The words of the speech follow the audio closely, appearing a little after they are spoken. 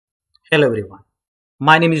Hello everyone,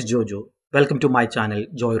 my name is Jojo. Welcome to my channel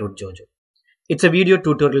Joyroute-jojo. It's a video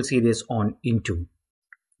tutorial series on Intune.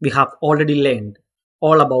 We have already learned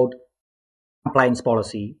all about compliance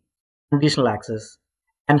policy, conditional access,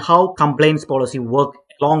 and how compliance policy work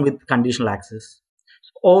along with conditional access.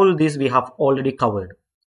 All this we have already covered.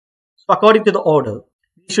 So according to the order,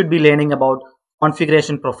 we should be learning about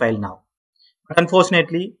configuration profile now. But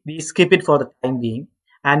unfortunately, we skip it for the time being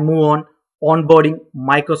and move on onboarding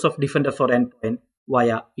Microsoft Defender for Endpoint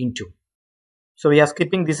via Intune. So we are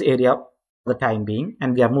skipping this area for the time being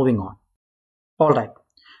and we are moving on. Alright,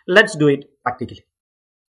 let's do it practically.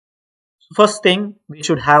 First thing, we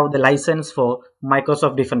should have the license for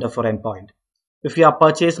Microsoft Defender for Endpoint. If you have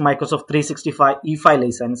purchased Microsoft 365 E5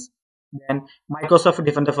 license, then Microsoft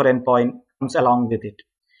Defender for Endpoint comes along with it.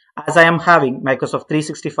 As I am having Microsoft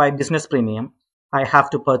 365 Business Premium, I have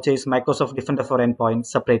to purchase Microsoft Defender for Endpoint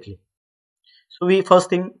separately. So we first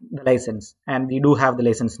thing the license, and we do have the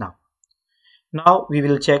license now. Now we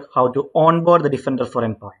will check how to onboard the Defender for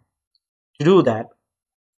Endpoint. To do that,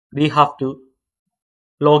 we have to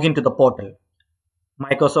log into the portal,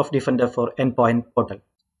 Microsoft Defender for Endpoint portal.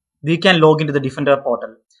 We can log into the Defender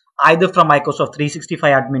portal either from Microsoft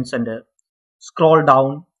 365 Admin Center, scroll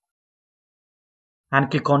down and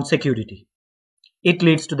click on Security. It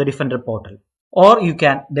leads to the Defender portal. Or you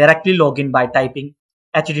can directly log in by typing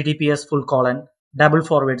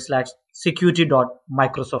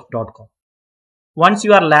https://security.microsoft.com. Once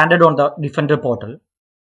you are landed on the Defender portal,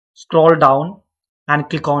 scroll down and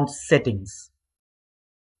click on Settings.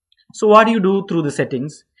 So what do you do through the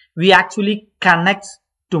settings? We actually connect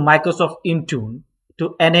to Microsoft Intune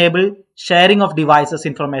to enable sharing of devices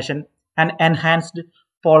information and enhanced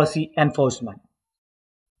policy enforcement.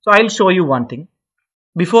 So I'll show you one thing.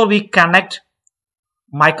 Before we connect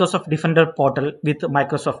Microsoft Defender portal with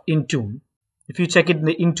Microsoft Intune, if you check it in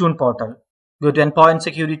the Intune portal, go to Endpoint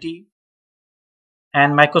Security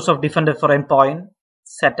and Microsoft Defender for Endpoint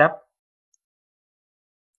Setup.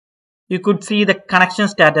 You could see the connection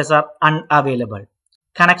status are unavailable.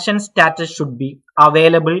 Connection status should be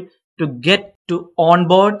available to get to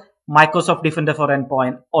onboard Microsoft Defender for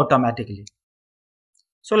Endpoint automatically.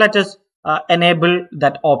 So let us enable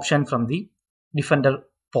that option from the Defender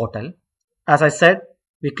portal. As I said,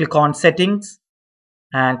 we click on Settings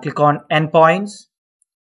and click on Endpoints,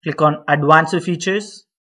 click on Advanced Features,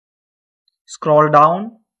 scroll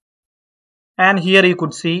down, and here you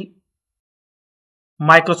could see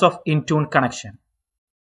Microsoft Intune connection.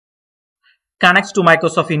 Connects to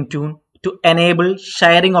Microsoft Intune to enable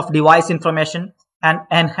sharing of device information and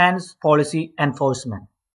enhance policy enforcement.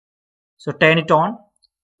 So turn it on.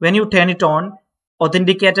 When you turn it on,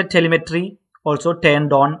 authenticated telemetry also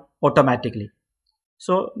turned on automatically.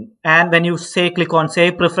 So, and when you click on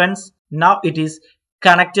Save Preference, now it is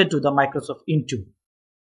connected to the Microsoft Intune.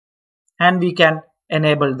 And we can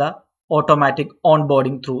enable the automatic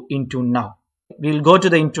onboarding through Intune now. We will go to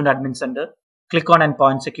the Intune Admin Center, click on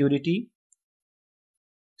Endpoint Security,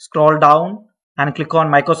 scroll down and click on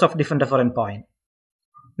Microsoft Defender for Endpoint.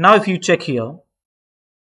 Now if you check here,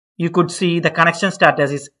 you could see the connection status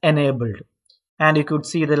is enabled and you could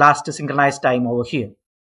see the last synchronized time over here.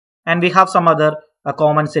 And we have some other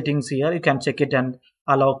common settings here. You can check it and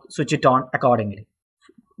switch it on accordingly.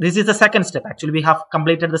 This is the second step. Actually, we have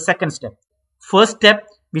completed the second step. First step,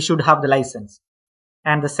 we should have the license.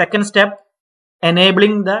 And the second step,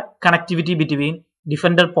 enabling the connectivity between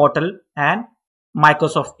Defender portal and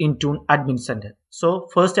Microsoft Intune Admin Center. So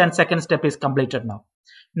first and second step is completed now.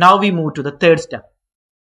 Now we move to the third step,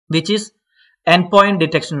 which is endpoint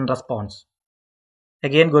detection and response.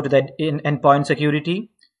 Again, go to the endpoint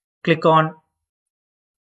security, click on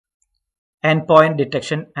endpoint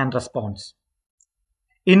detection and response.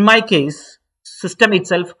 In my case, system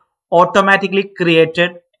itself automatically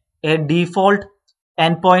created a default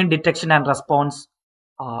endpoint detection and response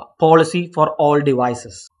policy for all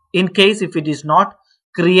devices. In case if it is not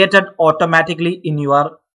created automatically in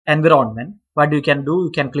your environment, what you can do,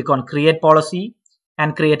 you can click on create policy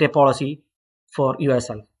and create a policy for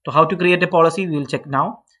yourself. So how to create a policy, we will check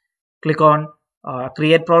now. Click on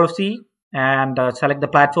create policy and select the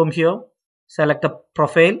platform here. Select the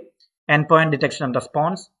profile, endpoint detection and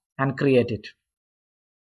response and create it.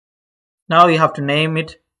 Now you have to name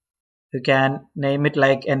it. You can name it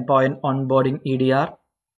like endpoint onboarding EDR.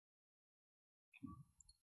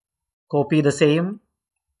 Copy the same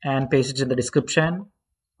and paste it in the description,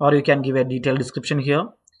 or you can give a detailed description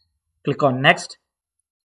here. Click on next.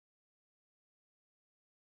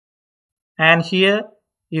 And here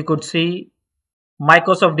you could see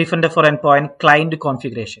Microsoft Defender for Endpoint client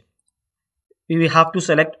configuration. We have to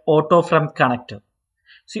select auto from connector.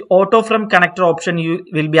 See, auto from connector option you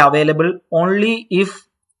will be available only if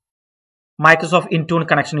Microsoft Intune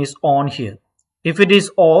connection is on here. If it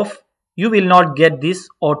is off, you will not get this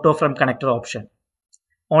auto from connector option.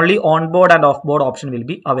 Only onboard and offboard option will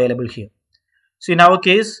be available here. So in our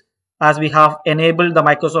case, as we have enabled the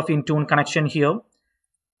Microsoft Intune connection here,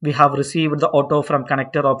 we have received the auto from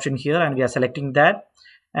connector option here, and we are selecting that,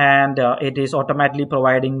 and it is automatically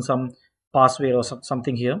providing some password or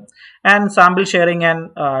something here. And sample sharing and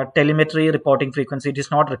telemetry reporting frequency, it is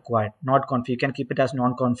not required, not config. You can keep it as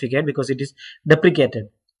non-configured because it is deprecated.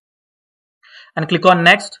 And click on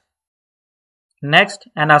next,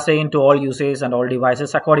 and assign to all users and all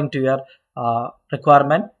devices according to your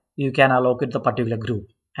requirement. You can allocate the particular group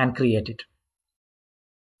and create it.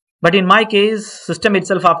 But in my case, system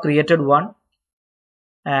itself have created one,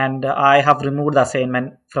 and I have removed the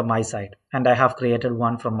assignment from my side, and I have created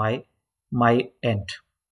one from my end.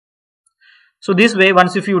 So this way,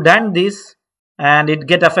 once if you done this and it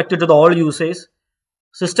get affected to the all users,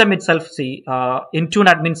 system itself, see, Intune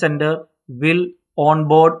Admin Center will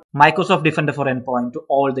onboard Microsoft Defender for Endpoint to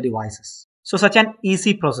all the devices. So such an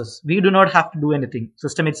easy process. We do not have to do anything.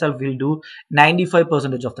 System itself will do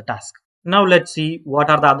 95% of the task. Now let's see what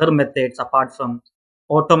are the other methods apart from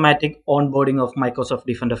automatic onboarding of Microsoft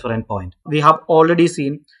Defender for Endpoint. We have already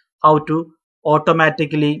seen how to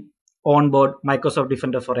automatically onboard Microsoft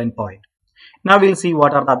Defender for Endpoint. Now we'll see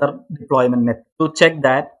what are the other deployment methods. To check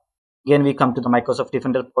that, again we come to the Microsoft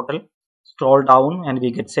Defender portal, scroll down, and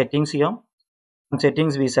we get settings here. From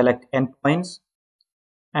settings we select endpoints,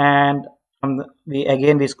 and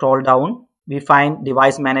we scroll down, we find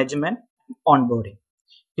device management, onboarding.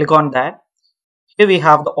 Click on that. Here we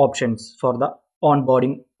have the options for the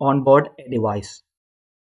onboard a device.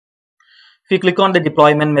 If you click on the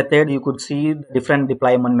deployment method, you could see different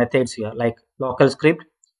deployment methods here, like local script,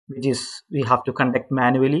 which is we have to conduct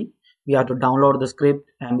manually. We have to download the script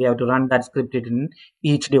and we have to run that script in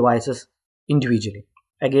each devices individually.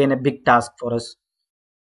 Again, a big task for us.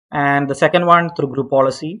 And the second one, through group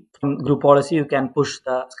policy. From group policy, you can push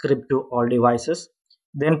the script to all devices.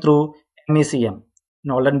 Then through MECM.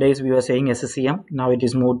 In olden days, we were saying SCCM. Now it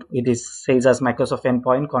is moved. It is says as Microsoft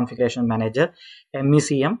Endpoint Configuration Manager.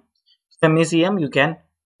 MECM. MECM, you can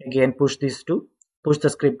again push the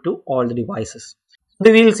script to all the devices.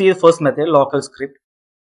 So we will see the first method, local script.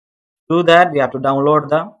 To do that, we have to download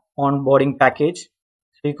the onboarding package.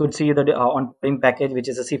 So you could see the onboarding package, which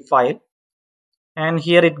is a zip file. And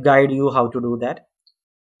here it guide you how to do that.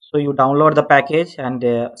 So you download the package and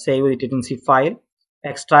save it in zip file,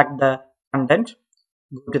 extract the content,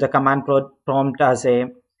 go to the command prompt as a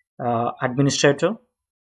administrator,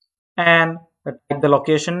 and type the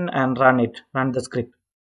location and run the script.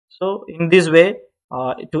 So in this way,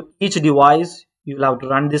 to each device you will have to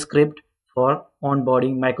run this script for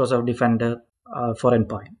onboarding Microsoft Defender for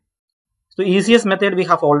Endpoint. So easiest method we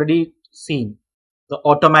have already seen, the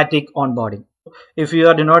automatic onboarding. If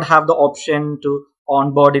you do not have the option to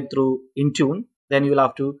onboard it through Intune, then you will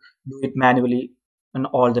have to do it manually on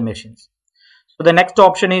all the machines. So the next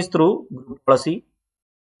option is through group policy.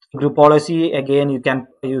 Group policy, again you can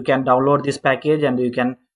download this package and you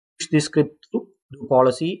can push this script through group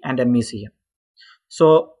policy and MECM.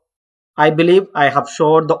 So I believe I have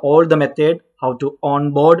showed all the method how to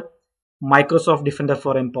onboard Microsoft Defender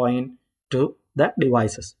for Endpoint to the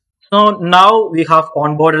devices. So now we have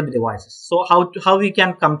onboarded the devices. So how we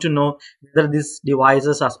can come to know whether these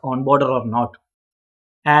devices are onboarded or not,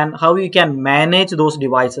 and how we can manage those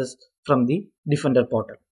devices from the Defender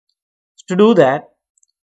portal. To do that,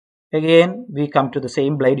 again we come to the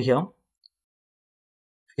same blade here.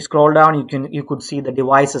 If you scroll down, you could see the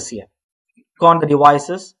devices here. Click on the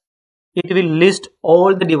devices. It will list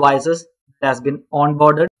all the devices that has been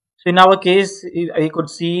onboarded. So in our case, you could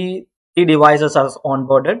see 3 devices as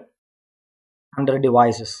onboarded under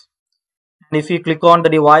devices. And if you click on the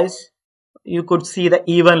device, you could see the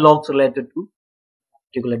event logs related to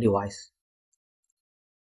particular device,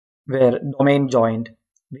 where domain joined,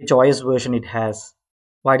 which OS version it has,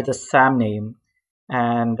 what is the SAM name,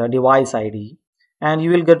 and the device ID, and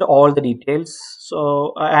you will get all the details.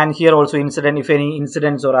 So and here also incident, if any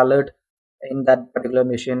incidents or alert in that particular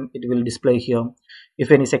machine, it will display here.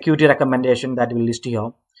 If any security recommendation, that will list here.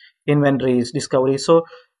 Inventories, discovery. So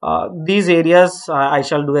these areas I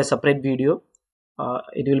shall do a separate video.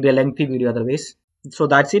 It will be a lengthy video otherwise. So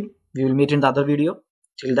that's it. We will meet in the other video.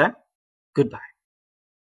 Till then, goodbye.